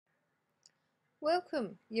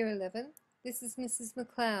Welcome, Year 11. This is Mrs.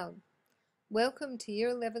 McLeod. Welcome to Year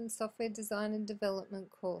 11 Software Design and Development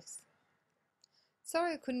course.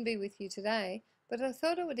 Sorry I couldn't be with you today, but I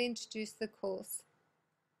thought I would introduce the course,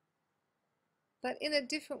 but in a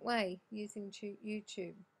different way using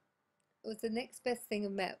YouTube. It was the next best thing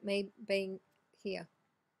about me being here.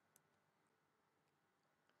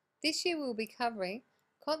 This year we'll be covering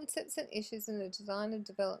concepts and issues in the design and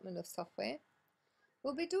development of software.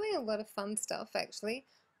 We'll be doing a lot of fun stuff actually,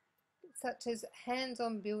 such as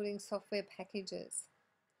hands-on building software packages.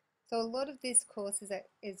 So a lot of this course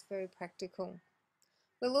is very practical.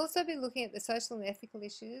 We'll also be looking at the social and ethical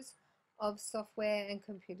issues of software and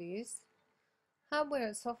computer use, hardware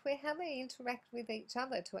and software, how they interact with each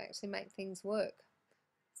other to actually make things work,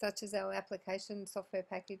 such as our application software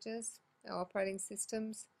packages, our operating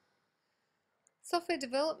systems, software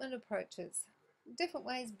development approaches, different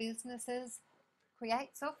ways businesses create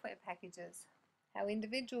software packages, how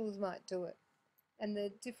individuals might do it, and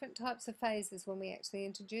the different types of phases when we actually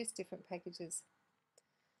introduce different packages.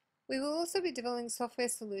 We will also be developing software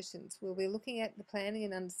solutions. We'll be looking at the planning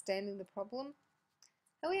and understanding the problem,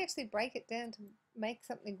 how we actually break it down to make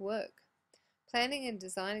something work, planning and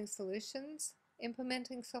designing solutions,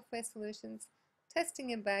 implementing software solutions,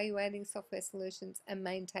 testing and evaluating software solutions, and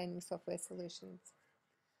maintaining software solutions.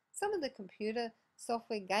 Some of the computer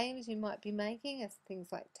software games you might be making are things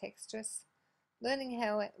like Tetris, learning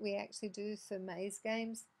how we actually do some maze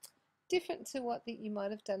games, different to what you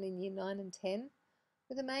might have done in Year 9 and 10.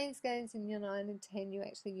 With the maze games in Year 9 and 10, you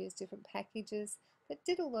actually use different packages that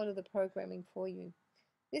did a lot of the programming for you.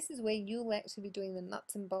 This is where you'll actually be doing the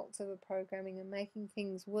nuts and bolts of the programming and making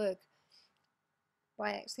things work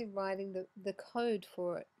by actually writing the code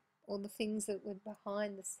for it, or the things that were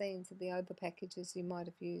behind the scenes of the other packages you might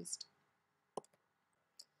have used.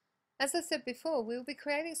 As I said before, we'll be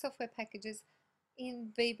creating software packages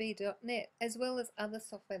in VB.NET as well as other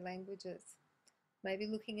software languages, maybe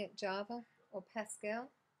looking at Java or Pascal,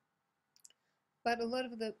 but a lot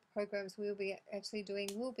of the programs we'll be actually doing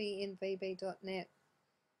will be in VB.NET.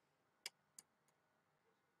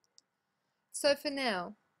 So for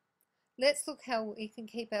now, let's look how we can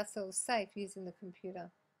keep ourselves safe using the computer.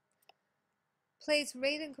 Please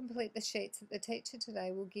read and complete the sheets that the teacher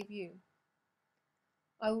today will give you.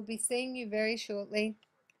 I will be seeing you very shortly,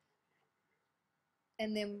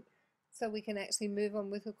 and then so we can actually move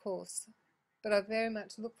on with the course. But I very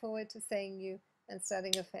much look forward to seeing you and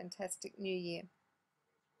starting a fantastic new year.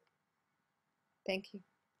 Thank you.